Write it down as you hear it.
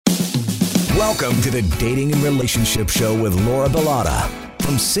Welcome to the Dating and Relationship Show with Laura Bilotta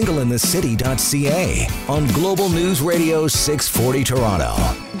from singleinthecity.ca on Global News Radio 640 Toronto.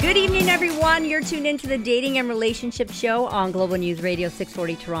 Good evening, everyone. You're tuned into the Dating and Relationship Show on Global News Radio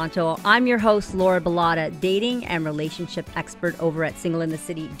 640 Toronto. I'm your host, Laura Bilotta, dating and relationship expert over at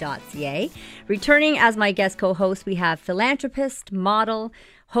singleinthecity.ca. Returning as my guest co-host, we have philanthropist, model,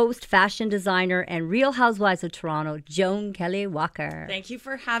 host, fashion designer, and Real Housewives of Toronto, Joan Kelly Walker. Thank you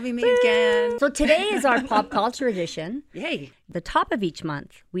for having me again. So today is our pop culture edition. Yay. The top of each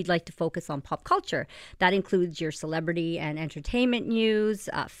month, we'd like to focus on pop culture. That includes your celebrity and entertainment news,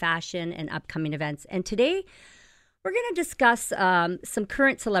 fashion, and upcoming events. And today, we're going to discuss some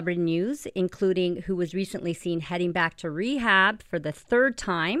current celebrity news, including who was recently seen heading back to rehab for the third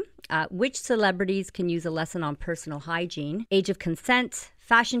time, which celebrities can use a lesson on personal hygiene, age of consent,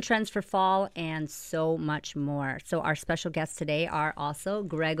 fashion trends for fall, and so much more. So our special guests today are also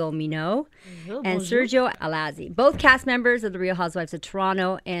Grego Mineault and Sergio Alazzi, both cast members of The Real Housewives of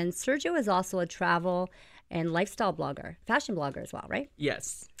Toronto. And Sergio is also a travel and lifestyle blogger, fashion blogger as well, right?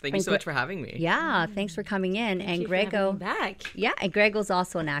 Yes. Thank you so much for having me. Yeah, thanks for coming in. Thank you for having me back. Yeah, and Grego's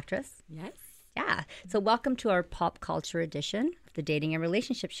also an actress. Yes. Yeah. So welcome to our pop culture edition of the Dating and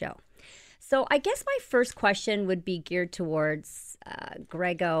Relationship Show. So I guess my first question would be geared towards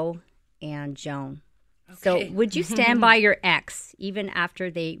Grego and Joan. Okay. So would you stand by your ex even after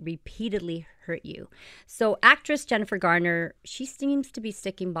they repeatedly hurt you? So actress Jennifer Garner, she seems to be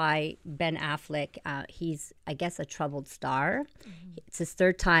sticking by Ben Affleck. He's, I guess, a troubled star. Mm-hmm. It's his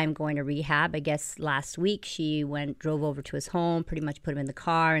third time going to rehab. I guess last week she drove over to his home, pretty much put him in the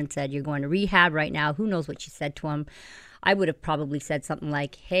car and said, "You're going to rehab right now." Who knows what she said to him? I would have probably said something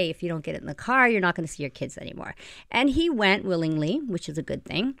like, "Hey, if you don't get it in the car, you're not going to see your kids anymore." And he went willingly, which is a good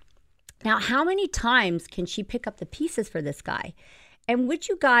thing. Now, how many times can she pick up the pieces for this guy? And would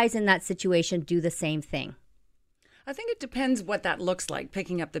you guys in that situation do the same thing? I think it depends what that looks like,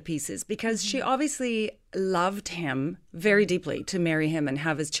 picking up the pieces, because she obviously loved him very deeply to marry him and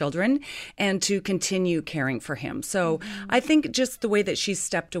have his children and to continue caring for him. So I think just the way that she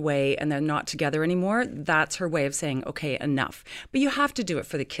stepped away and they're not together anymore, that's her way of saying, okay, enough. But you have to do it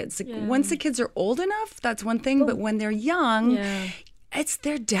for the kids. Yeah. Once the kids are old enough, that's one thing. But when they're young, it's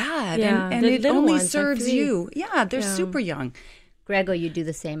their dad. And it only serves you. Yeah, they're super young. Grego, you do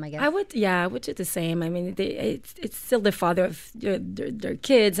the same, I guess. I would do the same. I mean, it's still the father of their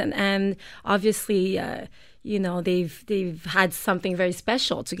kids, and obviously, they've had something very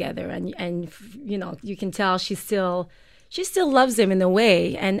special together, and you can tell she still loves him in a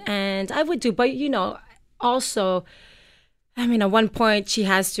way, and I would do, but also. I mean, at one point she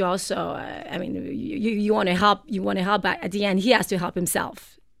has to also. You want to help. You want to help. But at the end, he has to help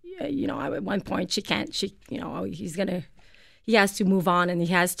himself. At one point she can't. He has to move on, and he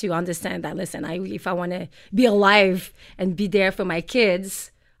has to understand that. Listen, if I want to be alive and be there for my kids,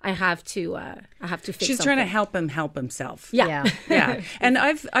 I have to fix She's something. trying to help him help himself. Yeah. And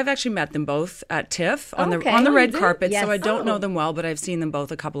I've actually met them both at TIFF on the red carpet. Yes. So I don't know them well, but I've seen them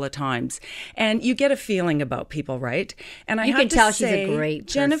both a couple of times. And you get a feeling about people, right? And you can tell she's a great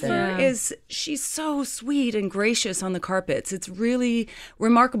person. Jennifer she's so sweet and gracious on the carpets. It's really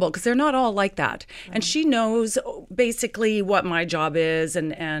remarkable because they're not all like that. And she knows basically what my job is,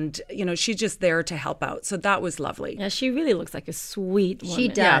 and she's just there to help out. So that was lovely. Yeah, she really looks like a sweet woman. She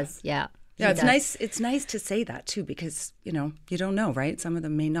does. Yeah. It's nice. It's nice to say that too, because you don't know, right? Some of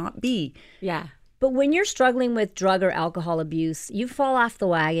them may not be. Yeah. But when you're struggling with drug or alcohol abuse, you fall off the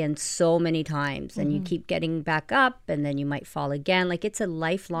wagon so many times, and you keep getting back up, and then you might fall again. Like, it's a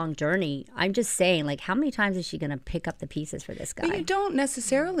lifelong journey. I'm just saying, like, how many times is she going to pick up the pieces for this guy? But you don't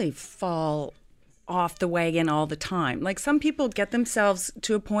necessarily fall off the wagon all the time. Like, some people get themselves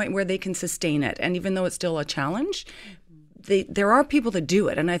to a point where they can sustain it, and even though it's still a challenge. There are people that do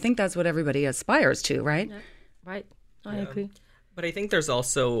it, and I think that's what everybody aspires to, right? Yeah, right. I agree. But I think there's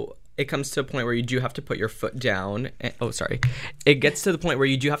also, it comes to a point where you do have to put your foot down. It gets to the point where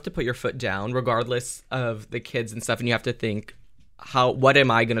you do have to put your foot down, regardless of the kids and stuff, and you have to think, what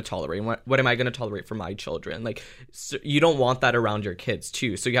am I going to tolerate? What am I going to tolerate for my children? Like, so you don't want that around your kids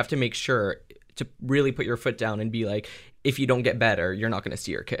too, so you have to make sure to really put your foot down and be like, if you don't get better, you're not going to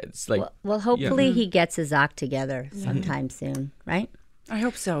see your kids. Like, well, hopefully he gets his act together sometime soon, right? I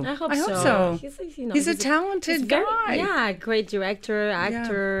hope so. I hope so. He's a talented guy. Great director,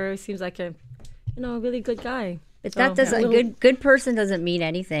 actor. Seems like a, really good guy. But that doesn't good person doesn't mean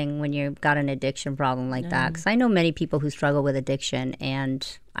anything when you've got an addiction problem like that. Because I know many people who struggle with addiction, and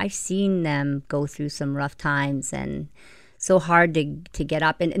I've seen them go through some rough times and so hard to get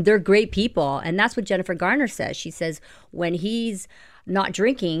up. And they're great people. And that's what Jennifer Garner says. She says when he's not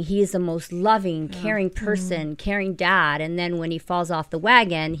drinking, he is the most loving, caring person, caring dad. And then when he falls off the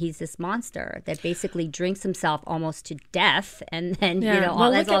wagon, he's this monster that basically drinks himself almost to death. And then,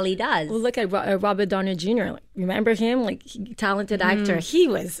 that's all he does. Well, look at Robert Downey Jr. Like, remember him? Like, talented actor. He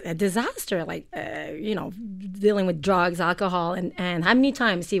was a disaster, dealing with drugs, alcohol. And how many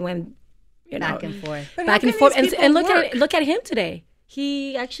times he went, back and forth. Back and forth. And look at him today.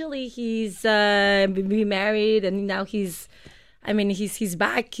 He's remarried, and now he's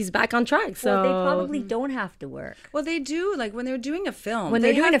back on track. So well, they probably don't have to work. Well, they do. Like when they're doing a film, when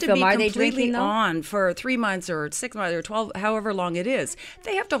they're doing have a film, to be are they completely drinking though? on for 3 months or 6 months or 12, however long it is.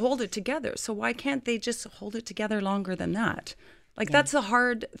 They have to hold it together. So why can't they just hold it together longer than that? Like that's a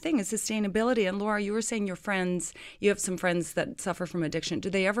hard thing, is sustainability. And Laura, you were saying you have some friends that suffer from addiction. Do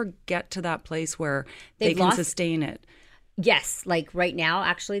they ever get to that place where they can sustain it? Yes, like right now,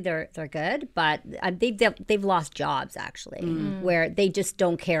 actually, they're good, but they've lost jobs actually, where they just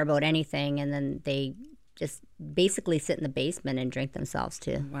don't care about anything, and then they just basically sit in the basement and drink themselves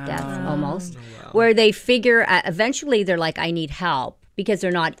to death almost. Where they figure eventually they're like, I need help, because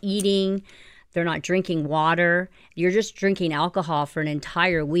they're not eating, they're not drinking water. You're just drinking alcohol for an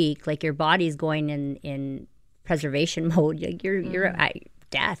entire week, like your body's going in preservation mode. Like you're at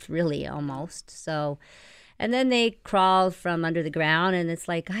death, really, almost. So. And then they crawl from under the ground, and it's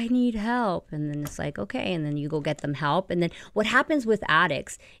like, I need help. And then it's like, okay. And then you go get them help. And then what happens with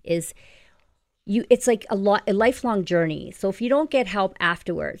addicts is it's like a lifelong journey. So if you don't get help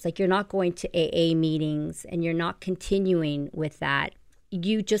afterwards, like you're not going to AA meetings and you're not continuing with that,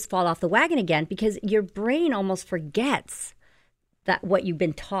 you just fall off the wagon again, because your brain almost forgets that what you've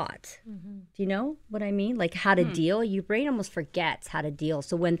been taught. Do you know what I mean? Like how to deal. Your brain almost forgets how to deal.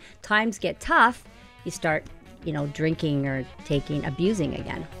 So when times get tough, you start, drinking or abusing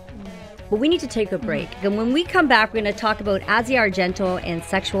again. But we need to take a break. And when we come back, we're going to talk about Asia Argento and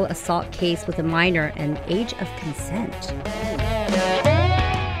sexual assault case with a minor and age of consent.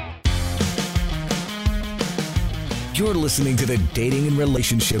 You're listening to the Dating and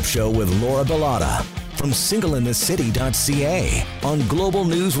Relationship Show with Laura Bilotta from singleinthecity.ca on Global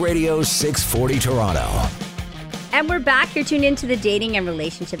News Radio 640 Toronto. And we're back. You're tuned into the Dating and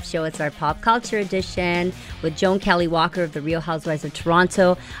Relationship Show. It's our pop culture edition with Joan Kelly Walker of The Real Housewives of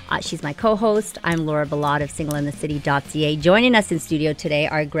Toronto. She's my co-host. I'm Laura Bilotta of singleinthecity.ca. Joining us in studio today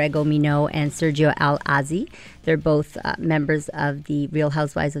are Grego Mineault and Sergio Al-Azi. They're both members of The Real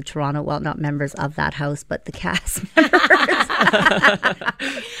Housewives of Toronto. Well, not members of that house, but the cast members.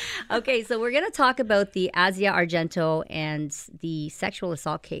 Okay, so we're going to talk about the Asia Argento and the sexual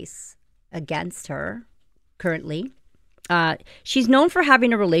assault case against her. Currently, she's known for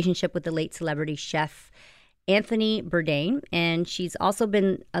having a relationship with the late celebrity chef Anthony Bourdain, and she's also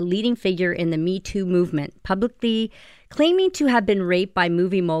been a leading figure in the Me Too movement, publicly claiming to have been raped by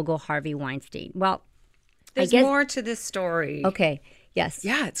movie mogul Harvey Weinstein. Well, there's more to this story. Okay, yes.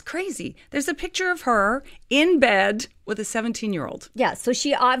 Yeah, it's crazy. There's a picture of her in bed with a 17-year-old. Yeah, so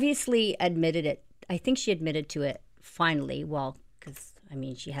she obviously admitted it. I think she admitted to it finally, well, because,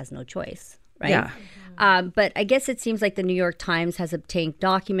 she has no choice. Right? Yeah. But I guess it seems like the New York Times has obtained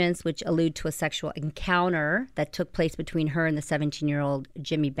documents which allude to a sexual encounter that took place between her and the 17-year-old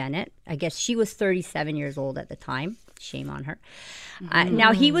Jimmy Bennett. I guess she was 37 years old at the time. Shame on her.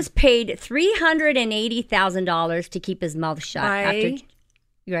 Now, he was paid $380,000 to keep his mouth shut. Right?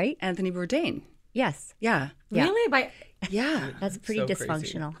 Anthony Bourdain. Yes. Yeah. Really? Yeah. That's pretty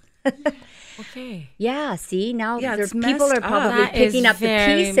dysfunctional. Okay. Yeah, see, now people are probably picking up the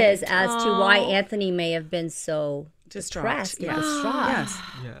pieces as to why Anthony may have been so depressed and distraught. Yes.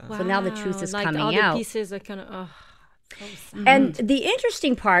 Yeah. So now the truth is coming all out. The pieces are kind of, so sad. And the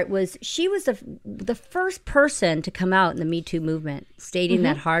interesting part was she was the first person to come out in the Me Too movement stating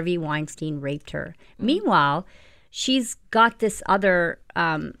that Harvey Weinstein raped her. Meanwhile, she's got this other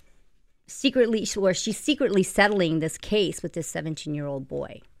she's secretly settling this case with this 17-year-old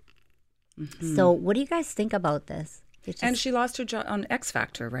boy. So what do you guys think about this? And she lost her job on X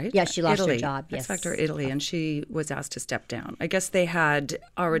Factor, right? Yeah, she lost her job, yes. X Factor Italy, and she was asked to step down. I guess they had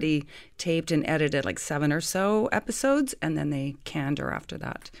already taped and edited like 7 or so episodes, and then they canned her after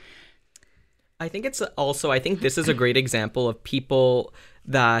that. I think this is a great example of people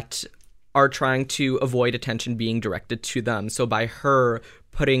that are trying to avoid attention being directed to them. So by her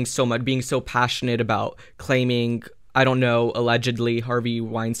being so passionate about claiming, I don't know, allegedly Harvey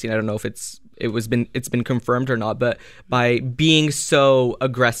Weinstein, I don't know if it's been confirmed or not, but by being so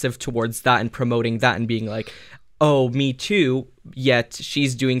aggressive towards that and promoting that and being like, oh, me too, yet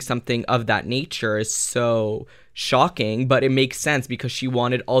she's doing something of that nature is so shocking, but it makes sense because she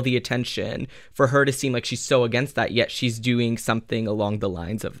wanted all the attention for her to seem like she's so against that, yet she's doing something along the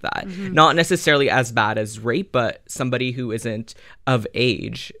lines of that. Not necessarily as bad as rape, but somebody who isn't of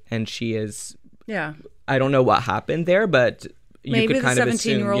age, and she is. Yeah. I don't know what happened there, but you Maybe could the kind of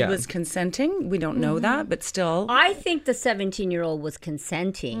assume, 17-year-old was consenting. We don't know that, but still. I think the 17-year-old was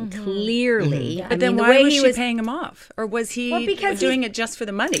consenting, clearly. But then the why way was he she paying him off? Or was he because doing it just for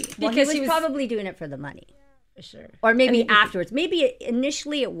the money? Well, Because he he was was- probably doing it for the money. Sure. Or maybe afterwards. Maybe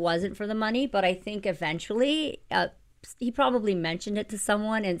initially it wasn't for the money, but I think eventually he probably mentioned it to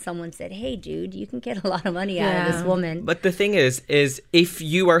someone, and someone said, "Hey, dude, you can get a lot of money out of this woman." But the thing is if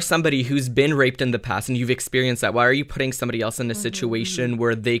you are somebody who's been raped in the past and you've experienced that, why are you putting somebody else in a situation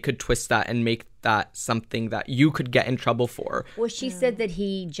where they could twist that and make that something that you could get in trouble for? Well, she said that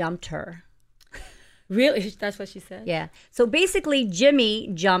he jumped her. Really? That's what she said? Yeah. So basically, Jimmy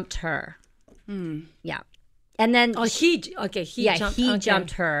jumped her. Yeah. And then Oh, he jumped.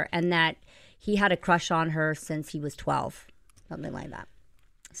 jumped her, and that he had a crush on her since he was 12, something like that.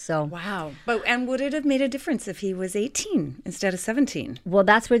 So, Wow. And would it have made a difference if he was 18 instead of 17? well,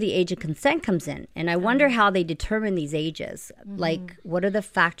 that's where the age of consent comes in. And I wonder how they determine these ages. Like, what are the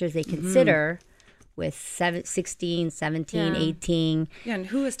factors they consider with 16, 17, 18? Yeah, and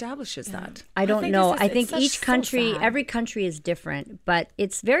who establishes that? I don't think know. this is- I it's think such- each so country, sad. every country is different, but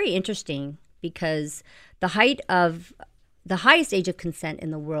it's very interesting because the highest age of consent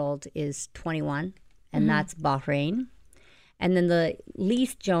in the world is 21, and that's Bahrain. And then the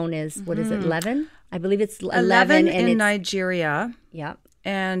least, Joan, is, what is it, 11? I believe it's 11 and in it's, Nigeria, yeah.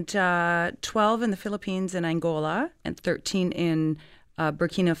 and 12 in the Philippines and Angola, and 13 in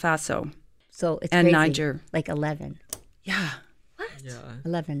Burkina Faso. So it's And crazy. Niger. Like 11. Yeah.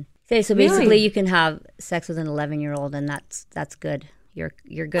 11. So basically Really? you can have sex with an 11-year-old, and that's good.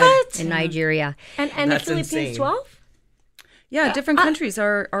 You're good in Nigeria. And the That's Philippines, insane. 12? Yeah, different countries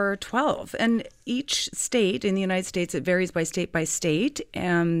are 12, and each state in the United States, it varies by state,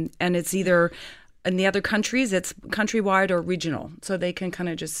 and it's either in the other countries it's countrywide or regional, so they can kind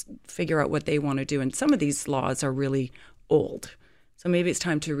of just figure out what they want to do. And some of these laws are really old, so maybe it's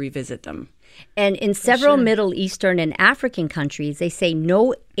time to revisit them. And in several Middle Eastern and African countries, they say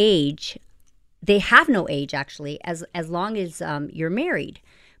no age. They have no age, actually, as long as you're married.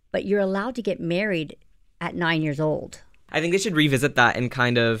 But you're allowed to get married at 9 years old. I think they should revisit that and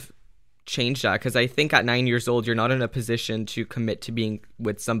kind of change that, because I think at 9 years old, you're not in a position to commit to being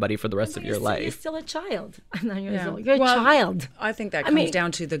with somebody for the rest of your You're life. still a child. I'm 9 years Yeah. old. You're Well, a child. I think that comes mean,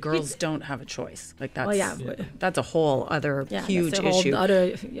 down to the girls don't have a choice. Like that's yeah. that's a whole other Yeah, huge that's a whole issue.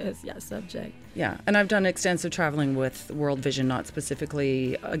 other subject. Yeah, and I've done extensive traveling with World Vision, not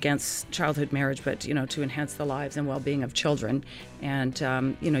specifically against childhood marriage, but to enhance the lives and well-being of children. And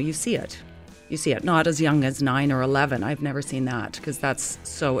you see it. You see it not as young as 9 or 11. I've never seen that because that's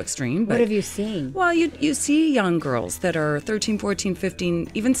so extreme. But What have you seen? well, you see young girls that are 13, 14, 15,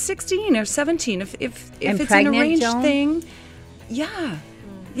 even 16 or 17. If And it's pregnant, an arranged Joan? thing, yeah.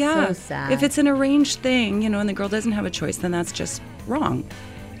 So sad. If it's an arranged thing, and the girl doesn't have a choice, then that's just wrong.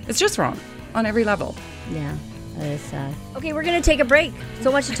 It's just wrong on every level. Yeah, that is sad. Okay, we're going to take a break.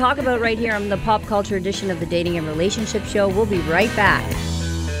 So much to talk about right here on the Pop Culture edition of the Dating and Relationship Show. We'll be right back.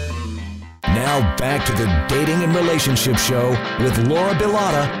 Now back to the Dating and Relationship Show with Laura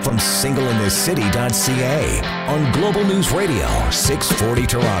Bilotta from singleinthecity.ca on Global News Radio 640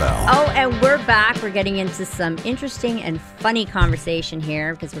 Toronto. Oh, and we're back. We're getting into some interesting and funny conversation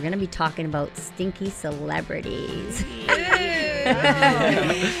here because we're going to be talking about stinky celebrities.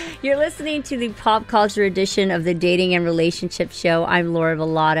 You're listening to the Pop Culture edition of the Dating and Relationship Show. I'm Laura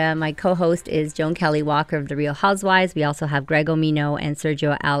Bilotta. My co-host is Joan Kelly Walker of The Real Housewives. We also have Greg Omino and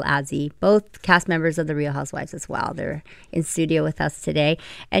Sergio Al-Azi, both cast members of The Real Housewives as well. They're in studio with us today.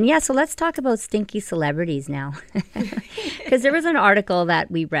 And yeah, so let's talk about stinky celebrities now. Because there was an article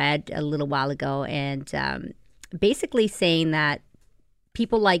that we read a little while ago and basically saying that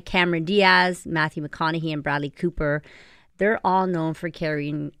people like Cameron Diaz, Matthew McConaughey, and Bradley Cooper, they're all known for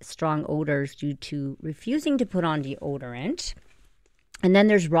carrying strong odors due to refusing to put on deodorant. And then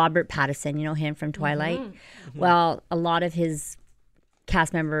there's Robert Pattinson, you know him from Twilight. Mm-hmm. Well, a lot of his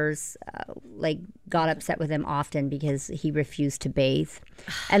cast members got upset with him often because he refused to bathe.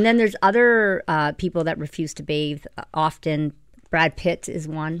 And then there's other people that refuse to bathe often. Brad Pitt is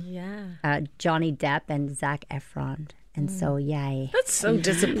one. Yeah. Johnny Depp and Zac Efron. And so, yay. That's so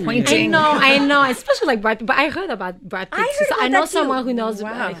disappointing. I know, especially like Brad Pitt. But I heard about Brad Pitt. I heard So about I know that too. someone who knows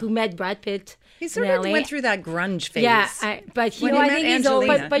Wow. who met Brad Pitt. He sort in of LA. went through that grunge phase. Yeah, but he. When he I met think he's always,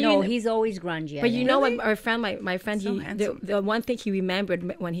 Angelina. But no, you- he's always grungy. I But you think. know what, our friend, my friend, So he handsome. the one thing he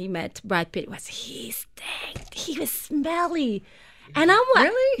remembered when he met Brad Pitt was he stank. He was smelly, and I'm like,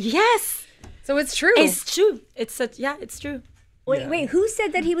 Really? Yes, So it's true. it's true. It's true. Wait, who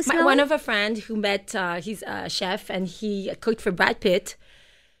said that he was smelly? One of a friend who met, he's a chef, and he cooked for Brad Pitt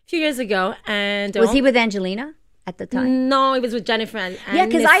a few years ago. And Was he with Angelina at the time? No, it was with Jennifer. Yeah,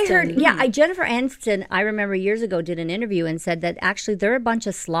 because I heard, Aniston. Jennifer Aniston, I remember years ago did an interview and said that actually they're a bunch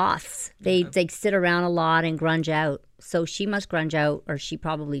of sloths. They sit around a lot and grunge out. So she must grunge out, or she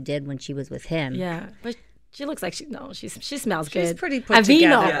probably did when she was with him. Yeah, but she looks like she smells good. She's pretty put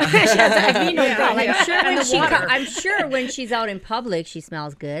Avino. together. She has Avino. Well, girl. I'm sure when she's out in public, she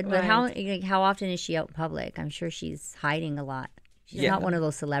smells good. But how often is she out in public? I'm sure she's hiding a lot. She's not one of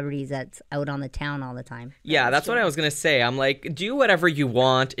those celebrities that's out on the town all the time. Yeah, that's what I was going to say. I'm like, do whatever you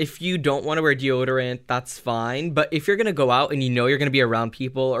want. If you don't want to wear deodorant, that's fine. But if you're going to go out and you know you're going to be around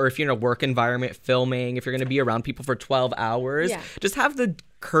people, or if you're in a work environment filming, if you're going to be around people for 12 hours, just have the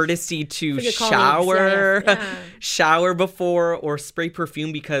courtesy to your shower, colleagues, yeah. shower before, or spray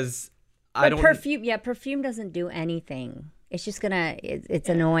perfume, because I don't... Perfume doesn't do anything. It's just it's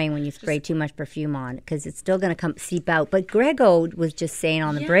annoying when you spray too much perfume on, because it's still gonna seep out. But Grego was just saying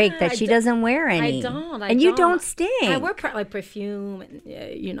on the break that she doesn't wear any. I don't. And you don't stink. I wear like perfume, and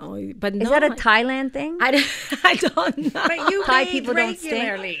but Is that a Thailand thing? I don't know. But you Thai bathe people don't stink.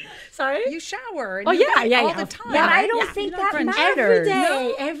 regularly. Sorry. You shower. And Oh, you yeah, bathe yeah, all yeah. the time. But I don't Yeah. think You that don't grunge. matters.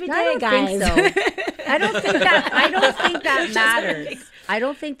 Every day, I don't guys. think so. I don't think that matters. I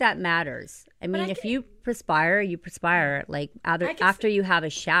don't think that matters. I mean, if you perspire, you perspire. Like after you have a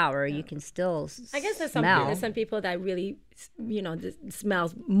shower, you can still I guess there's smell. some people that really,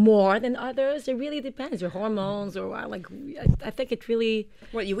 smells more than others. It really depends. Your hormones, or like, I think it really.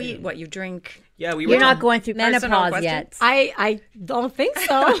 What you eat, what you drink. Yeah, we were You're not talking- going through Personal menopause question? yet. I don't think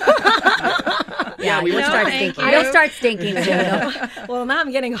so. Yeah, we you'll were start thank stinking. you. You'll start stinking soon. Well, now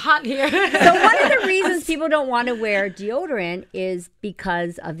I'm getting hot here. So one of the reasons people don't want to wear deodorant is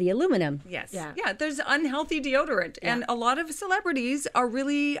because of the aluminum. Yes. Yeah. Yeah. There's unhealthy deodorant. And a lot of celebrities are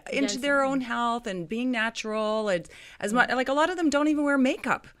really into their own health and being natural. And as much, like a lot of them don't even wear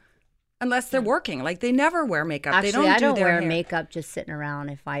makeup unless they're working. Like they never wear makeup. Actually, they don't I do don't their wear hair. makeup just sitting around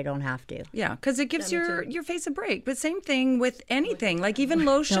if I don't have to. Yeah, because it gives your face a break. But same thing with anything, like even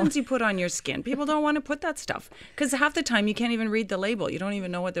lotions you put on your skin. People don't want to put that stuff because half the time you can't even read the label. You don't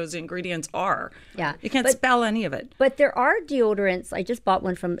even know what those ingredients are. Yeah, You can't spell any of it. But there are deodorants. I just bought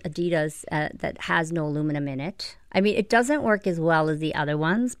one from Adidas that has no aluminum in it. I mean, it doesn't work as well as the other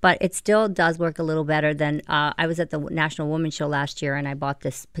ones, but it still does work a little better than. I was at the National Women's Show last year, and I bought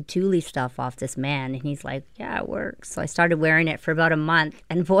this patchouli stuff off this man, and he's like, "Yeah, it works." So I started wearing it for about a month,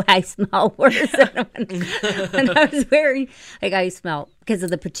 and boy, I smell worse than when I was wearing. Like I smell because of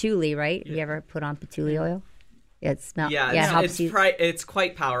the patchouli, right? Have you ever put on patchouli oil? It smells. Yeah, it helps it's, you. it's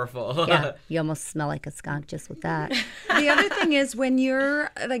quite powerful. Yeah, you almost smell like a skunk just with that. The other thing is when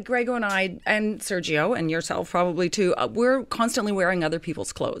you're like Grego and I and Sergio and yourself probably too, we're constantly wearing other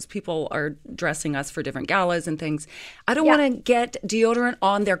people's clothes. People are dressing us for different galas and things. I don't want to get deodorant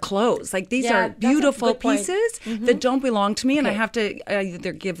on their clothes. Like these Yeah, are that's a beautiful good point. pieces that don't belong to me, and I have to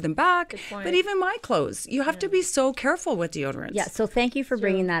either give them back. But even my clothes, you have to be so careful with deodorants. Yeah, so thank you for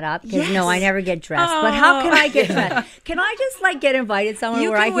bringing that up because Yes. no, I never get dressed. But how can I get dressed? Can I just like get invited somewhere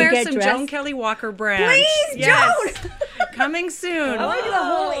You where I can can wear get some dressed? Joan Kelly Walker brand. Please, Yes. Coming soon. I want to do a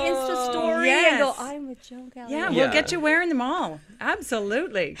whole Insta story and go, yes. I'm with Joan Kelly. Yeah, Yeah. we'll get you wearing them all.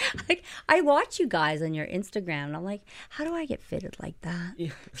 Absolutely. Like, I watch you guys on your Instagram and I'm like, how do I get fitted like that?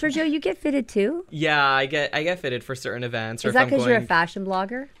 Sergio, you get fitted too? Yeah, I get fitted for certain events. Or Is if that I'm because you're a going- fashion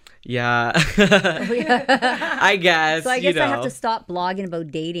blogger? Yeah. I guess. So I guess you I have know. to stop blogging about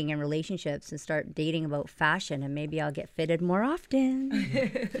dating and relationships and start dating about fashion, and maybe I'll get fitted more often.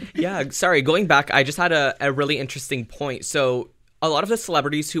 Yeah, sorry. Going back, I just had a really interesting point. So a lot of the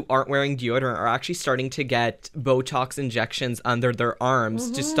celebrities who aren't wearing deodorant are actually starting to get Botox injections under their arms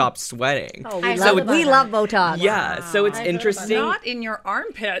to stop sweating. Oh, I we love love, we love Botox. Yeah, so it's interesting. Not in your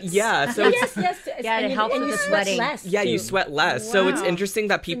armpits. Yeah, so it's, yes. Yeah, and it helps and with you the sweat sweating. less, yeah, you too. sweat less. So it's interesting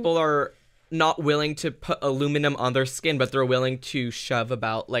that people are not willing to put aluminum on their skin, but they're willing to shove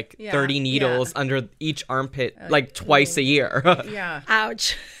about like 30 needles under each armpit like twice a year. Yeah.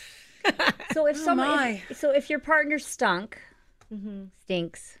 Ouch. So if my. if your partner stinks,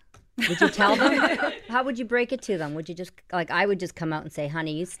 Would you tell them? How would you break it to them? Would you just, like, I would just come out and say,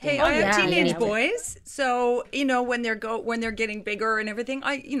 honey, you stink. Hey, I have yeah, teenage yeah. boys, so when they're getting bigger and everything,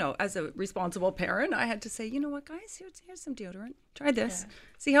 as a responsible parent, I had to say, you know what, guys, here's some deodorant. Try this.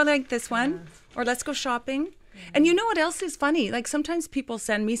 See how they like this one, or let's go shopping. And you know what else is funny? Like sometimes people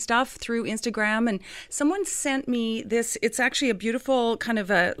send me stuff through Instagram, and someone sent me this. It's actually a beautiful kind of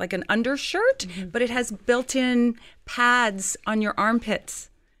like an undershirt, but it has built-in pads on your armpits.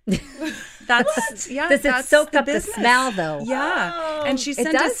 That's Does it soak up the smell, though? Yeah, and she sent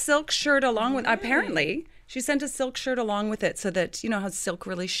a does? silk shirt along with. Apparently, she sent a silk shirt along with it, so that how silk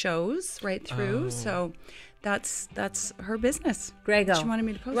really shows right through. So that's her business. Grego. She wanted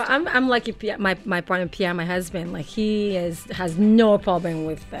me to post. Well, it. I'm lucky. My partner Pierre, my husband, like has no problem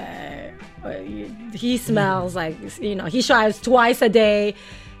with. He smells like he showers twice a day.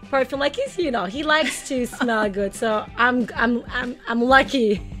 Perfume, like he likes to smell good. So I'm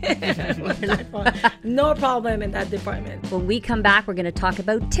lucky. No problem in that department. When we come back, we're going to talk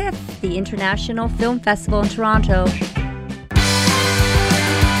about TIFF, the International Film Festival in Toronto.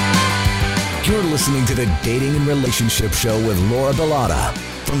 You're listening to the Dating and Relationship Show with Laura Bilotta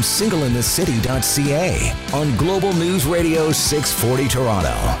from singleinthecity.ca on Global News Radio 640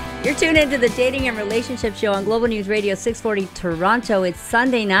 Toronto. You're tuned into the Dating and Relationship Show on Global News Radio 640 Toronto. It's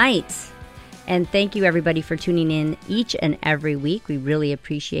Sunday night. And thank you, everybody, for tuning in each and every week. We really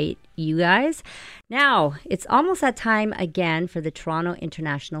appreciate you guys. Now, it's almost that time again for the Toronto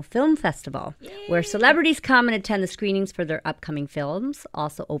International Film Festival, where celebrities come and attend the screenings for their upcoming films,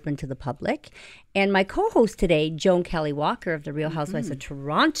 also open to the public. And my co-host today, Joan Kelly Walker of The Real Housewives of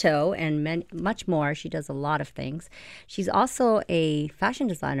Toronto, and much more. She does a lot of things. She's also a fashion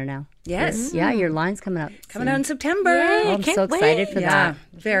designer now. Yes. Yeah, your line's coming up. Coming out in September. Oh, I'm so excited for Yeah, that.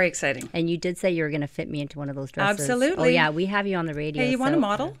 very exciting. And you did say you were going to fit me into one of those dresses. Absolutely. Oh, yeah, we have you on the radio. Hey, you want a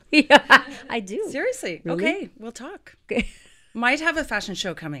model? Yeah, I do. Seriously? Really? Okay, we'll talk. Might have a fashion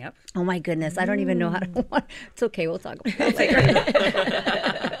show coming up. Oh, my goodness. I don't even know how to... It's okay. We'll talk about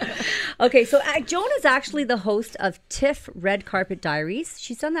it. Okay, so Joan is actually the host of TIFF Red Carpet Diaries.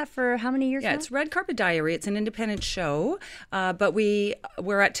 She's done that for how many years now? Yeah, it's Red Carpet Diary. It's an independent show, but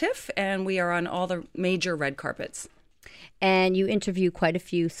we're at TIFF, and we are on all the major red carpets. And you interview quite a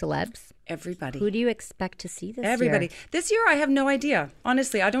few celebs. Everybody. Who do you expect to see this Everybody. year? This year, I have no idea.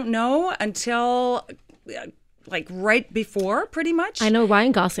 Honestly, I don't know until... like right before, pretty much. I know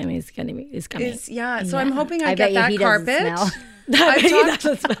Ryan Gosling is coming. So I'm hoping I bet get you that he doesn't carpet. smell.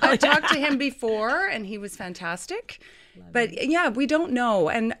 I talked to him before, and he was fantastic. But yeah, we don't know.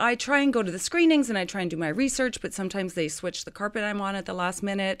 And I try and go to the screenings and I try and do my research, but sometimes they switch the carpet I'm on at the last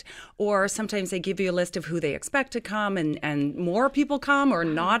minute, or sometimes they give you a list of who they expect to come, and more people come or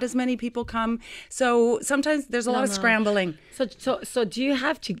not as many people come. So sometimes there's a lot of scrambling. So do you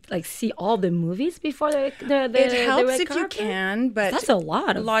have to like see all the movies before the It helps red if you carpet? can, but That's a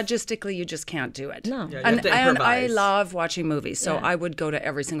lot of- logistically you just can't do it. No. Yeah, you and, have to and I improvise. love watching movies, so I would go to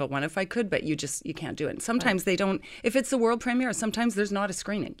every single one if I could, but you can't do it. And sometimes they don't. If it's the world premiere, sometimes there's not a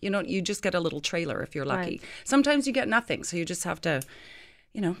screening. You just get a little trailer if you're lucky. Right. Sometimes you get nothing, so you just have to,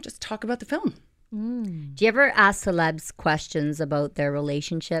 just talk about the film. Do you ever ask celebs questions about their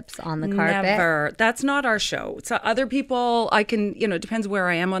relationships on the carpet? Never. That's not our show. So other people, I can, it depends where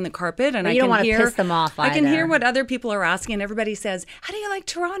I am on the carpet, and But I you don't can wanna hear. piss them off I can hear either. what other people are asking, and everybody says, "How do you like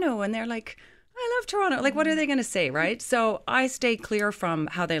Toronto?" And they're like, "I love Toronto." Like, what are they going to say, right? So I stay clear from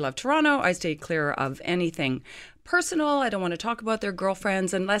how they love Toronto. I stay clear of anything personal. I don't want to talk about their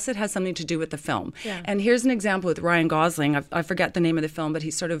girlfriends unless it has something to do with the film. Yeah. And here's an example with Ryan Gosling. I forget the name of the film, but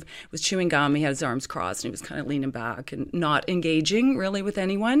he sort of was chewing gum. He had his arms crossed and he was kind of leaning back and not engaging really with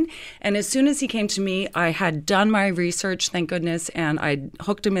anyone. And as soon as he came to me, I had done my research, thank goodness, and I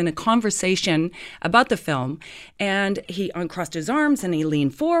hooked him in a conversation about the film. And he uncrossed his arms and he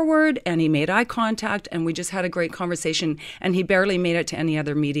leaned forward and he made eye contact, and we just had a great conversation. And he barely made it to any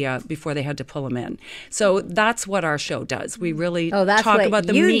other media before they had to pull him in. So that's what our show does. We really that's talk what about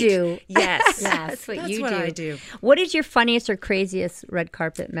the you meat. do. Yes. That's what you what do. I do. What is your funniest or craziest red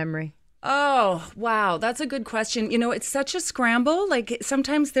carpet memory? Oh, wow. That's a good question. It's such a scramble. Like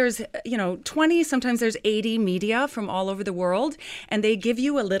sometimes there's, 20, sometimes there's 80 media from all over the world, and they give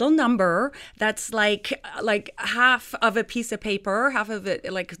you a little number that's like half of a piece of paper, half of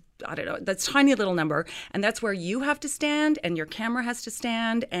it, like, I don't know, that's tiny little number. And that's where you have to stand and your camera has to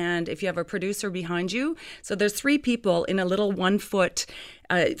stand. And if you have a producer behind you, so there's 3 people in a little 1 foot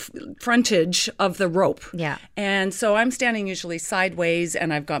frontage of the rope. Yeah. And so I'm standing usually sideways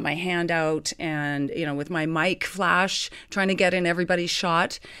and I've got my hand out and, with my mic flash trying to get in everybody's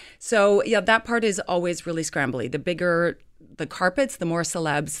shot. So yeah, that part is always really scrambly. The bigger the carpets, the more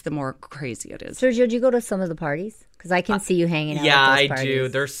celebs, the more crazy it is. Sergio, do you go to some of the parties? Because I can see you hanging out. Yeah, at those I parties. do.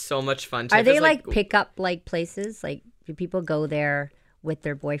 They're so much fun. Are Tiff they is, like pick up like places? Like, do people go there with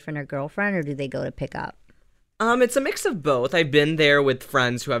their boyfriend or girlfriend, or do they go to pick up? It's a mix of both. I've been there with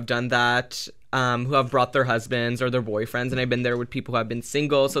friends who have done that, who have brought their husbands or their boyfriends, and I've been there with people who have been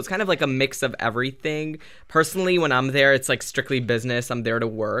single. So it's kind of like a mix of everything. Personally, when I'm there, it's like strictly business. I'm there to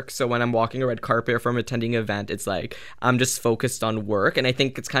work. So when I'm walking a red carpet or from attending an event, it's like I'm just focused on work. And I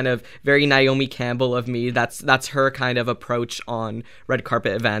think it's kind of very Naomi Campbell of me. That's her kind of approach on red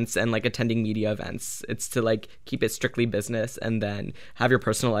carpet events and like attending media events. It's to like keep it strictly business and then have your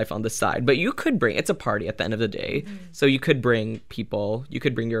personal life on the side. But you could it's a party at the end of the day. So you could bring people, you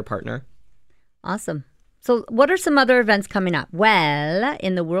could bring your partner. Awesome. So what are some other events coming up? Well,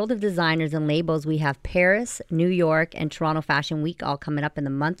 in the world of designers and labels, we have Paris, New York, and Toronto Fashion Week all coming up in the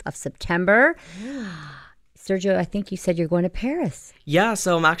month of September. Sergio, I think you said you're going to Paris. Yeah,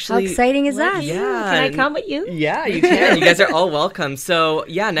 so I'm actually... How exciting is that? Yeah. Can I come with you? Yeah, you can. You guys are all welcome. So,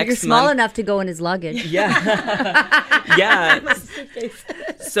 yeah, next You're small month... enough to go in his luggage. Yeah. Yeah.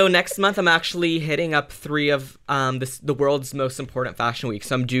 So next month, I'm actually hitting up 3 of the world's most important fashion weeks.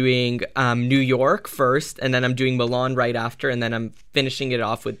 So I'm doing New York first, and then I'm doing Milan right after, and then I'm finishing it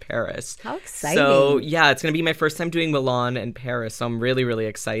off with Paris. How exciting. So, yeah, it's going to be my first time doing Milan and Paris, so I'm really, really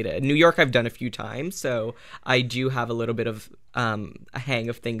excited. New York I've done a few times, so I do have a little bit of a hang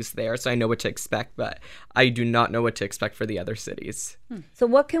of things there, so I know what to expect, but I do not know what to expect for the other cities. So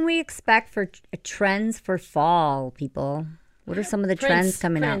what can we expect for trends for fall, people? What are some of the trends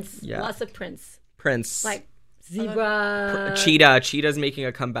coming up? Yeah. Lots of prints. Prince. Like zebra. Cheetah's making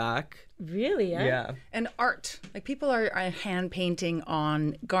a comeback. Really? Yeah. And art. Like people are hand painting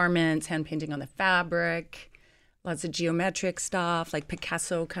on garments, hand painting on the fabric, lots of geometric stuff, like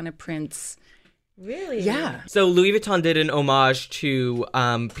Picasso kind of prints. Really? Yeah. So Louis Vuitton did an homage to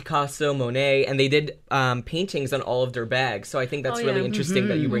Picasso, Monet, and they did paintings on all of their bags. So I think that's really interesting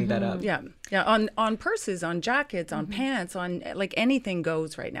that you bring that up. Yeah. Yeah. On purses, on jackets, on pants, on like anything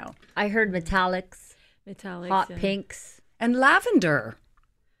goes right now. I heard metallics, hot pinks, And lavender.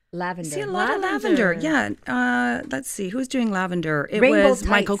 lavender. See a lot of lavender. Yeah. Let's see. Who's doing lavender? It Rainbow was tights.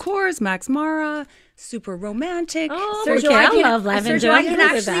 Michael Kors, Max Mara, super romantic. Oh, Sergio, okay. I can- love lavender. Sergio, I I'm can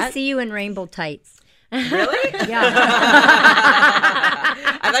good with actually that. see you in rainbow tights. Really? Yeah.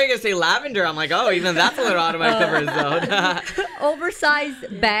 I thought you were going to say lavender. I'm like, oh, even that's a little out of my comfort zone.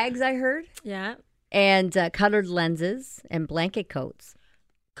 Oversized bags, I heard, Yeah. and colored lenses and blanket coats.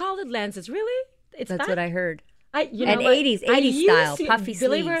 Colored lenses. Really? It's That's that? what I heard. You And know what? 80s I style, used to- puffy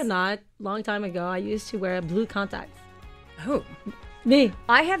Believe it or sleeves. not, long time ago, I used to wear blue contacts. Oh. Me.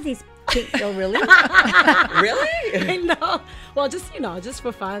 I have these pink. Oh, really? Really? I know. Well, just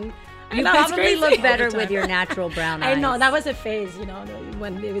for fun. I You know, it's probably crazy. look better with your natural brown eyes. I know that was a phase,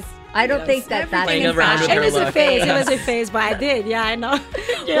 when it was. I don't think that's Playing in around with fashion. her It was a look. phase. It was a phase, but I did. Yeah, I know.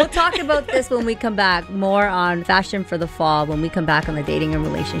 We'll talk about this when we come back. More on fashion for the fall when we come back on the Dating and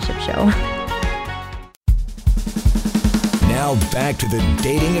Relationship Show. Now back to the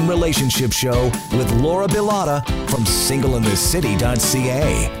Dating and Relationship Show with Laura Bilotta from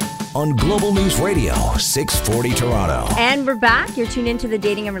singleinthecity.ca on Global News Radio 640 Toronto. And we're back. You're tuned into the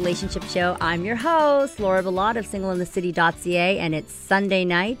Dating and Relationship Show. I'm your host, Laura Bilotta of singleinthecity.ca, and it's Sunday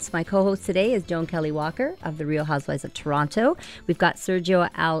night. My co-host today is Joan Kelly Walker of the Real Housewives of Toronto. We've got Sergio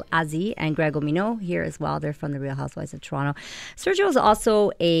Al-Azi and Greg Omino here as well. They're from the Real Housewives of Toronto. Sergio is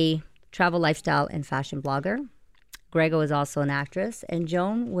also a travel, lifestyle, and fashion blogger. Grego is also an actress, and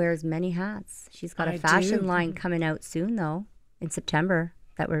Joan wears many hats. She's got a fashion line coming out soon, though, in September,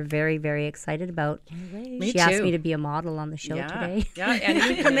 that we're very, very excited about. Me She asked too. me to be a model on the show today. Yeah, and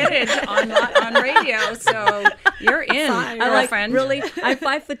you committed on radio, so you're in, girlfriend. Really? I'm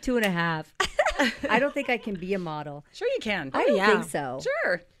 5'2.5". I don't think I can be a model. Sure you can. I don't yeah. think so.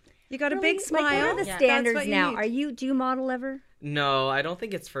 Sure. You got a Really? big smile. Like, what are the That's standards what you now? need. Do you model ever? No, I don't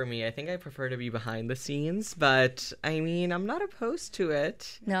think it's for me. I think I prefer to be behind the scenes, but I mean, I'm not opposed to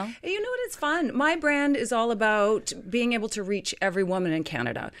it. No. You know what? It's fun. My brand is all about being able to reach every woman in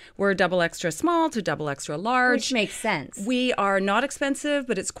Canada. We're double extra small to double extra large. Which makes sense. We are not expensive,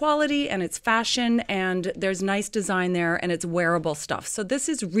 but it's quality and it's fashion and there's nice design there and it's wearable stuff. So this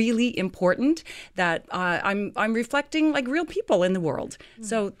is really important that I'm reflecting like real people in the world.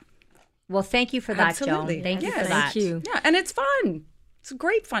 So Well, thank you for that, absolutely. Joan. Thank you Yes. for that. Thank you. Yeah, and it's fun. It's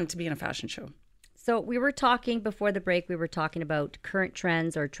great fun to be in a fashion show. So we were talking before the break, we were talking about current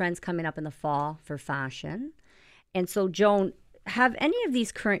trends or trends coming up in the fall for fashion. And so, Joan, have any of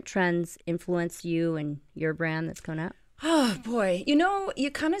these current trends influenced you and your brand that's coming up? Oh, boy. You know,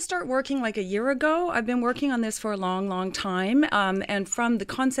 you kind of start working like a year ago. I've been working on this for a long, long time. And from the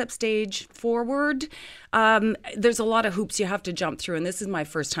concept stage forward, there's a lot of hoops you have to jump through. And this is my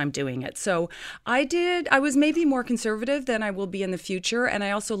first time doing it. So I was maybe more conservative than I will be in the future. And I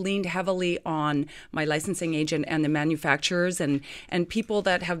also leaned heavily on my licensing agent and the manufacturers and people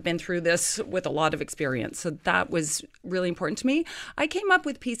that have been through this with a lot of experience. So that was really important to me. I came up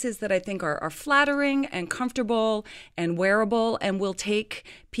with pieces that I think are flattering and comfortable and wearable and will take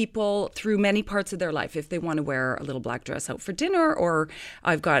people through many parts of their life. If they want to wear a little black dress out for dinner, or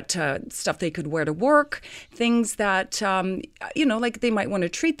I've got stuff they could wear to work, things that, like they might want to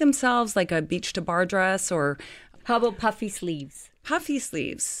treat themselves, like a beach to bar dress, or How about puffy sleeves? puffy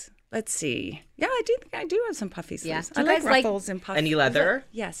sleeves. Let's see. Yeah, I do think I do have some puffy sleeves. Do I you like guys like- ruffles and puffy. Any leather?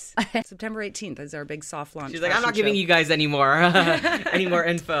 Yes. September 18th is our big soft launch. She's like, I'm fashion not giving show. you guys any more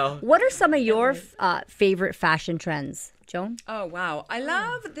info. What are some of your favorite fashion trends, Joan? Oh, wow. I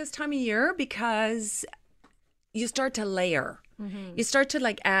love this time of year because you start to layer. You start to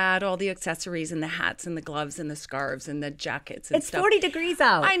like add all the accessories and the hats and the gloves and the scarves and the jackets and It's stuff. 40 degrees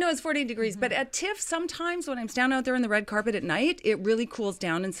out. I know it's 40 degrees, but at TIFF, sometimes when I'm standing out there on the red carpet at night, it really cools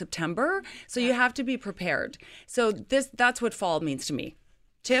down in September. So you have to be prepared. So that's what fall means to me.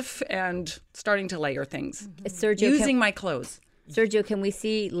 TIFF and starting to layer things. Sergio, Using my clothes. Sergio, can we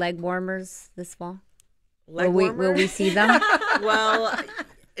see leg warmers this fall? Leg Will we see them? Well,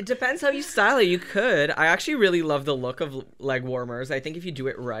 it depends how you style it. You could. I actually really love the look of leg warmers. I think if you do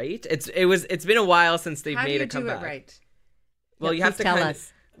it right, it's been a while since they've How do made you a do comeback. it right? Well, Yeah, you have please to tell kind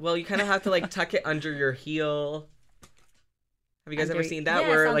us. Well, you kind of have to like tuck it under your heel. Have you guys ever seen that? Yes,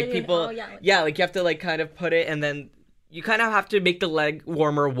 Where under like your- people, oh, yeah. like you have to like kind of put it, and then you kind of have to make the leg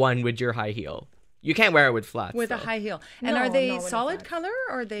warmer one with your high heel. You can't wear it with flats. With a though. high heel. And No, are they no, with a solid flat. color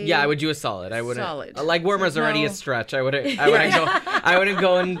or are they? Yeah, I would do a solid. I wouldn't. Solid. A leg warmer is already a No. stretch. I wouldn't go. I wouldn't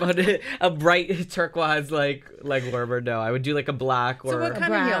go and put a bright turquoise like leg warmer. No, I would do like a black or. So what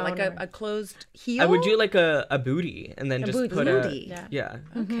kind of heel? brown Like or- a closed heel? I would do like a booty and then just booty. put Booty. a Yeah.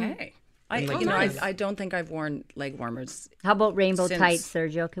 Okay. And like- I, I don't think I've worn leg warmers. How about rainbow Since tights,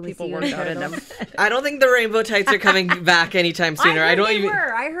 Sergio? Can we People see you worked in out in those? them. I don't think the rainbow tights are coming back anytime sooner. I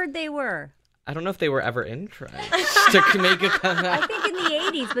heard they were. I don't know if they were ever in trend to make a I comeback. think in the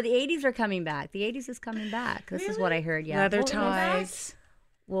 80s, but the 80s are coming back. The 80s is coming back. This is what I heard. Yeah, Leather We'll- ties,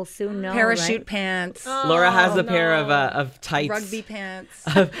 We'll soon know. parachute right? pants, Laura has a pair of tights, rugby pants.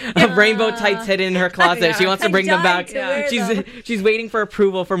 of rainbow tights hidden in her closet. Yeah. She wants to bring them dying back. to wear She's waiting for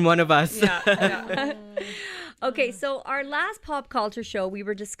approval from one of us. Okay, so our last pop culture show, we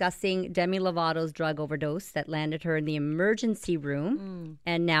were discussing Demi Lovato's drug overdose that landed her in the emergency room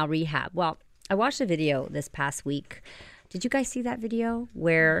and now rehab. Well, I watched a video this past week. Did you guys see that video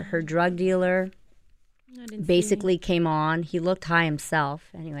where her drug dealer basically came on? He looked high himself,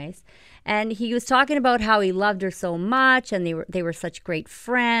 anyways. And he was talking about how he loved her so much and they were such great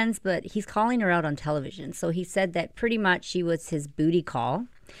friends, but he's calling her out on television. So he said that pretty much she was his booty call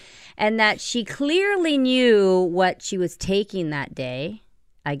and that she clearly knew what she was taking that day,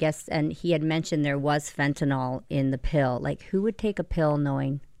 I guess. And he had mentioned there was fentanyl in the pill. Like, who would take a pill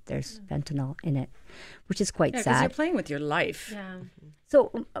knowing there's fentanyl in it? Which is quite Because you're sad. playing with your life. Yeah.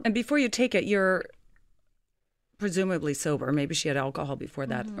 So And before you take it, you're presumably sober. Maybe she had alcohol before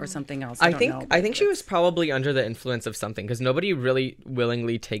that or something else. I don't know. I think she was probably under the influence of something because nobody really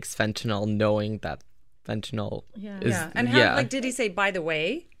willingly takes fentanyl knowing that fentanyl is Yeah. And how, like, did he say, by the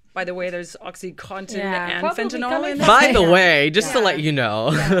way, there's OxyContin Yeah, and probably fentanyl coming in from- it? By the way, just to let you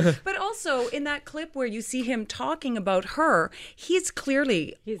know. But also in that clip where you see him talking about her, he's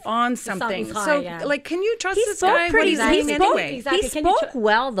clearly on something. something's high, So, yeah. like, can you trust he this spoke guy? What pretty. he's He saying spoke, anyway? Exactly. he Can you spoke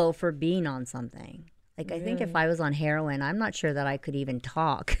well though for being on something. Like I think if I was on heroin, I'm not sure that I could even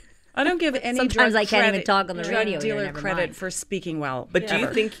talk. I don't give any Sometimes drug I can't even credit- talk on the drug radio here, dealer never credit mind. for speaking well. But do you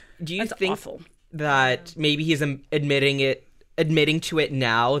ever. think That's awful. that maybe he's admitting to it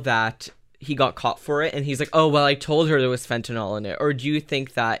now that he got caught for it and he's like, oh well, I told her there was fentanyl in it? Or do you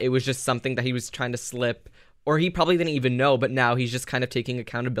think that it was just something that he was trying to slip, or he probably didn't even know, but now he's just kind of taking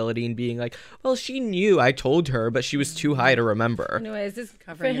accountability and being like, well, she knew, I told her, but she was too high to remember. Anyways, this, for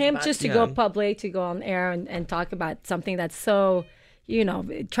Covering his him butt. just to Yeah. go public, to go on air and talk about something that's so,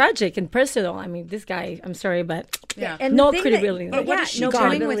 tragic and personal. I mean, this guy, I'm sorry, but Yeah. And no the thing that- credibility. But what is she no doing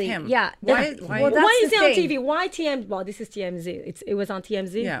with credibility. him? Yeah. Why- Well, why- that's why is the he on thing. TV? Why TMZ? Well, this is TMZ. It was on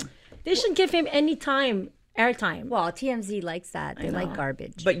TMZ. Yeah. They should give him any time, airtime. Well, TMZ likes that. They like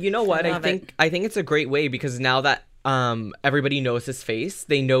garbage. But you know what? I think it's a great way because now that everybody knows his face.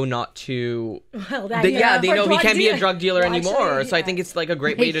 They know not to. Well, that, They know he can't be a drug dealer Well, anymore. actually, So I think it's like a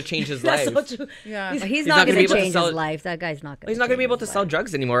great way to change his life. That's so true. Yeah. He's not not gonna going be to able to change sell- his life. That guy's not going to. He's not going to be able to sell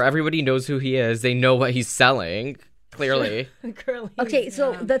drugs anymore. Everybody knows who he is. They know what he's selling. Clearly. Curly. Okay,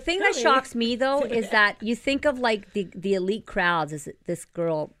 so the thing that shocks me though is that you think of like the elite crowds. Is this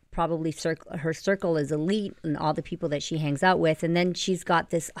girl probably her circle is elite and all the people that she hangs out with, and then she's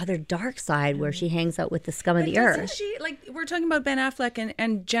got this other dark side where she hangs out with the scum of the Doesn't earth. she, like, we're talking about Ben Affleck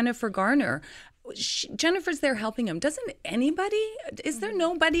and Jennifer Garner. Jennifer's there helping him. Is there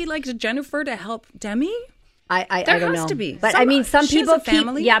nobody like Jennifer to help Demi? I There don't has know. to be. But I mean, some She has people a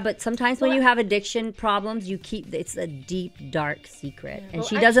family. keep. Yeah, but sometimes when you have addiction problems, you keep. It's a deep, dark secret, and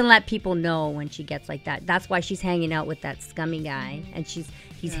she doesn't let people know when she gets like that. That's why she's hanging out with that scummy guy, and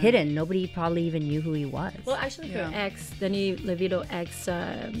he's hidden. Nobody probably even knew who he was. Well, actually, her ex, Danny DeVito ex,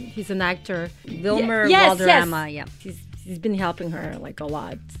 he's an actor. Wilmer Yes, Valderrama, yes. yeah. He's been helping her like a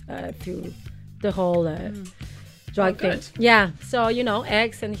lot through the whole drug thing. good. Yeah. So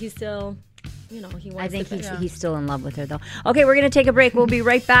ex, and he's still, he wants. I think to he's still in love with her, though. Okay, we're going to take a break. We'll be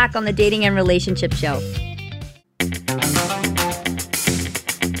right back on the Dating and Relationship Show.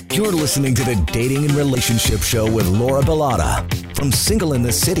 You're listening to the Dating and Relationship Show with Laura Bilotta from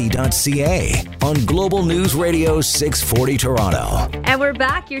singleinthecity.ca on Global News Radio 640 Toronto. And we're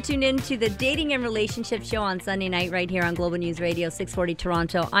back. You're tuned in to the Dating and Relationship Show on Sunday night right here on Global News Radio 640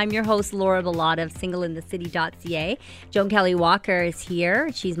 Toronto. I'm your host, Laura Bilotta of singleinthecity.ca. Joan Kelly Walker is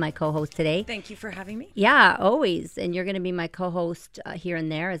here. She's my co-host today. Thank you for having me. Yeah, always. And you're going to be my co-host here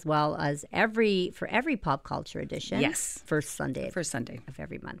and there, as well as for every pop culture edition. Yes. First Sunday First Sunday. of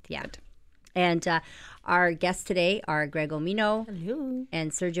every month. Yeah. And our guests today are Greg Omino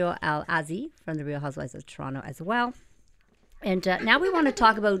and Sergio Al-Azi from the Real Housewives of Toronto as well. And now we want to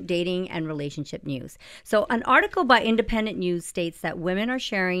talk about dating and relationship news. So an article by Independent News states that women are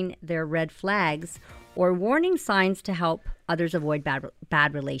sharing their red flags or warning signs to help others avoid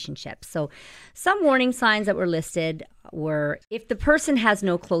bad relationships. So some warning signs that were listed were if the person has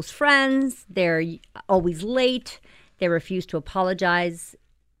no close friends, they're always late, they refuse to apologize,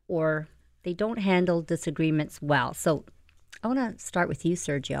 or they don't handle disagreements well. So I want to start with you,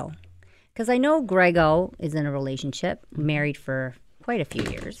 Sergio, because I know Grego is in a relationship, married for quite a few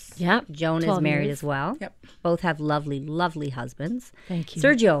years. Yep. Joan is 12 married years. as well. Yep. Both have lovely, lovely husbands. Thank you.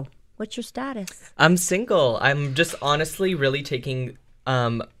 Sergio, what's your status? I'm single. I'm just honestly really taking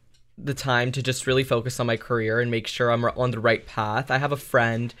the time to just really focus on my career and make sure I'm on the right path. I have a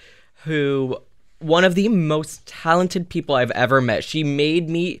friend who, one of the most talented people I've ever met. She made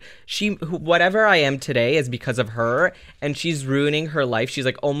me, whatever I am today is because of her, and she's ruining her life. She's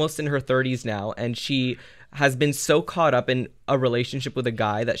like almost in her 30s now, and she has been so caught up in a relationship with a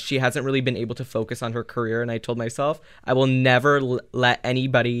guy that she hasn't really been able to focus on her career. And I told myself, I will never let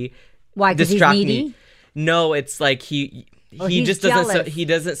anybody Why? Because he's distract needy? me. No, it's like he he's just jealous. he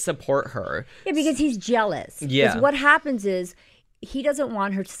doesn't support her. Yeah, because he's jealous. Yeah. Because what happens is he doesn't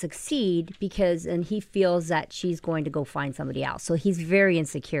want her to succeed and he feels that she's going to go find somebody else. So he's very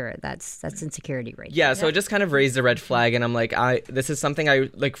insecure. That's insecurity right Yeah, so it just kind of raised a red flag, and I'm like, this is something I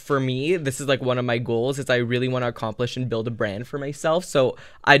like. For me, this is like one of my goals is I really want to accomplish and build a brand for myself. So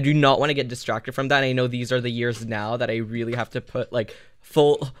I do not want to get distracted from that. And I know these are the years now that I really have to put like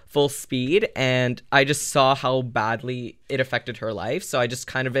full speed, and I just saw how badly it affected her life. So I just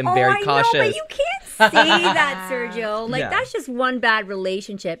kind of am very cautious. know, but you can't say that, Sergio. Like Yeah. that's just one bad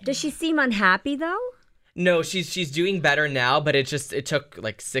relationship. Does she seem unhappy though? No, she's doing better now, but it took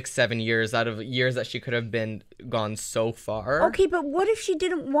like 6-7 years out of years that she could have been gone so far. Okay, but what if she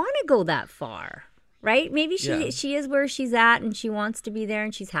didn't want to go that far? Right? Maybe she is where she's at and she wants to be there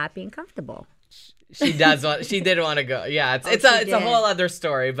and she's happy and comfortable. She did want to go. Yeah, it's a whole other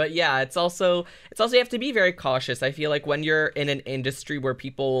story. But yeah, it's also you have to be very cautious. I feel like when you're in an industry where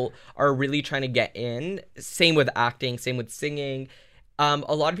people are really trying to get in, same with acting, same with singing, a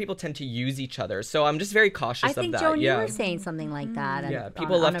lot of people tend to use each other. So I'm just very cautious I think, of that. Joan, yeah. you were saying something like that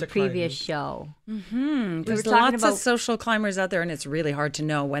people on love a to previous climb. show. There's talking lots about- of social climbers out there, and it's really hard to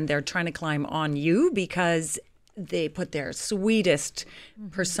know when they're trying to climb on you because they put their sweetest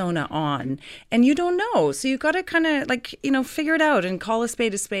persona on, and you don't know. So you got to kind of like, figure it out and call a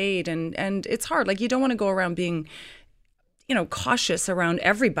spade, and it's hard. Like you don't want to go around being, cautious around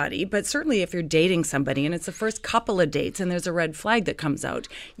everybody, but certainly if you're dating somebody and it's the first couple of dates and there's a red flag that comes out,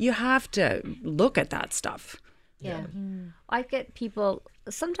 you have to look at that stuff. Yeah. I get people.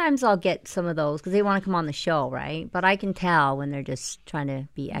 Sometimes I'll get some of those because they want to come on the show, right? But I can tell when they're just trying to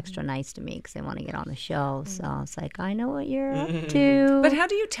be extra nice to me because they want to get on the show. So it's like, I know what you're up to. But how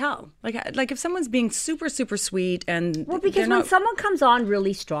do you tell? Like if someone's being super, super sweet and Well, because when someone comes on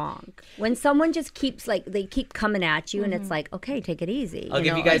really strong, when someone just keeps they keep coming at you, and it's like, okay, take it easy. I'll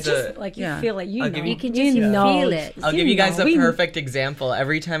give you guys a. Like you feel like you know. You can just feel it. I'll give you guys a perfect example.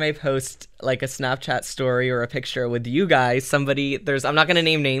 Every time I post like a Snapchat story or a picture with you guys, I'm not going to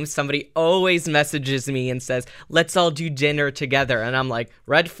name names, somebody always messages me and says, let's all do dinner together. And I'm like,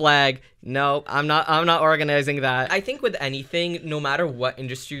 red flag. No, I'm not organizing that. I think with anything, no matter what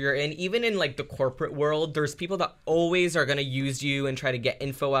industry you're in, even in like the corporate world, there's people that always are going to use you and try to get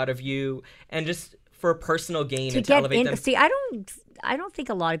info out of you and just for personal gain and to elevate them. See, I don't think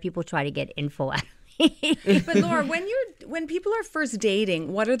a lot of people try to get info out of me. But Laura, when people are first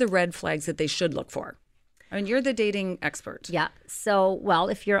dating, what are the red flags that they should look for? I mean, you're the dating expert. Yeah. So, well,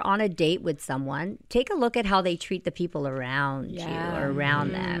 if you're on a date with someone, take a look at how they treat the people around you or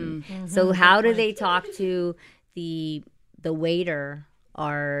around them. So, how do they talk to the waiter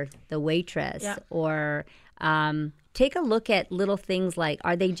or the waitress? Yeah. Or take a look at little things like,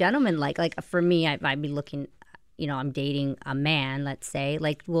 are they gentlemanlike? Like for me, I'd be looking. I'm dating a man, let's say,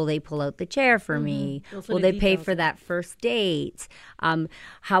 like, will they pull out the chair for me? Will they pay for that first date?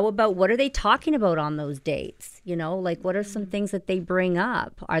 How about, what are they talking about on those dates? Like, what are some things that they bring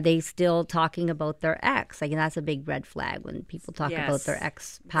up? Are they still talking about their ex? Like, and that's a big red flag when people talk about their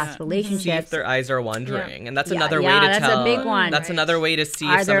ex past relationships. See if their eyes are wandering. And that's another way to that's tell. A big one. That's another way to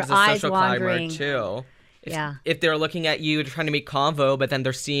see if someone's a social climber, too. If they're looking at you trying to make convo, but then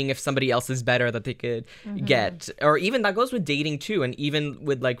they're seeing if somebody else is better that they could get. Or even that goes with dating too. And even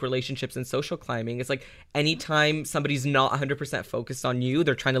with like relationships and social climbing, it's like anytime somebody's not 100% focused on you,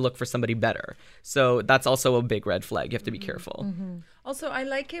 they're trying to look for somebody better. So that's also a big red flag. You have to be careful. Also, I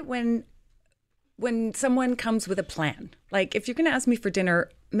like it when someone comes with a plan. Like if you're going to ask me for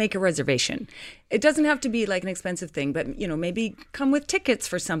dinner, make a reservation. It doesn't have to be like an expensive thing, but maybe come with tickets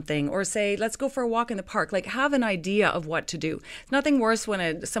for something or say, let's go for a walk in the park. Like have an idea of what to do. It's nothing worse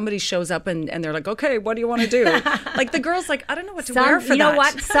when somebody shows up and they're like, okay, what do you want to do? Like the girl's like, I don't know what to wear for that. You know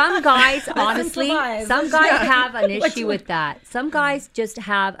what? Some guys, honestly, some guys have an issue with that. Some guys just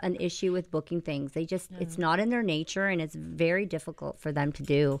have an issue with booking things. They just, it's not in their nature and it's very difficult for them to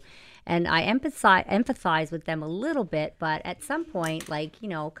do. And I empathize with them a little bit, but at some point, like,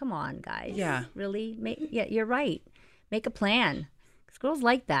 come on, guys. Yeah. Really? You're right. Make a plan. Because girls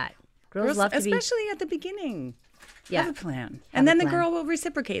like that. Girls love to be... Especially at the beginning. Yeah. Have a plan. And then the girl will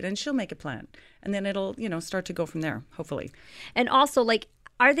reciprocate and she'll make a plan. And then it'll, start to go from there, hopefully. And also, like,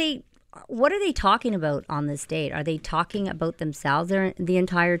 what are they talking about on this date? Are they talking about themselves the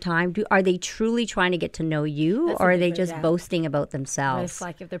entire time? Are they truly trying to get to know you, or are they just boasting about themselves? It's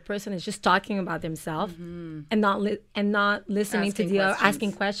like if the person is just talking about themselves and not listening to the other,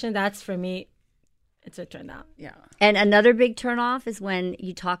 asking questions. That's for me. It's a turn out. Yeah. And another big turn off is when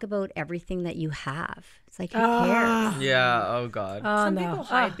you talk about everything that you have. It's like, who cares? Yeah. Oh, God. Some people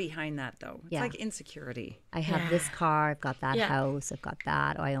hide behind that, though. It's like insecurity. I have this car. I've got that house. I've got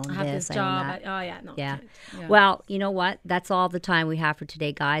that. Oh, I own this. I own job. that. Yeah. Well, you know what? That's all the time we have for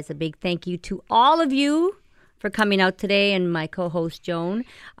today, guys. A big thank you to all of you for coming out today, and my co-host Joan.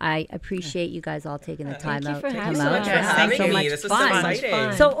 I appreciate you guys all taking the time out to come out. Thanks so much. This was fun.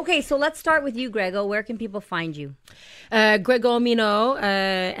 So let's start with you, Grego. Where can people find you? Grego Mino,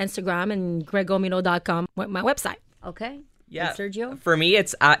 Instagram, and gregomino.com, my website. Okay. Yeah. And Sergio? For me,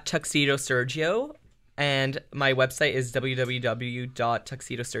 it's at Tuxedo Sergio, and my website is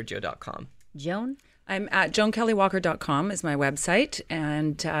www.tuxedosergio.com. Joan? I'm at joankellywalker.com is my website,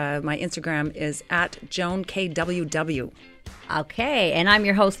 and my Instagram is at joankWW. Okay, and I'm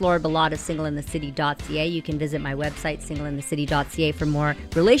your host, Laura Bilotta, singleinthecity.ca. You can visit my website, singleinthecity.ca, for more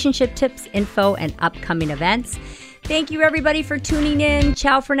relationship tips, info, and upcoming events. Thank you, everybody, for tuning in.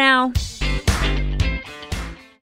 Ciao for now.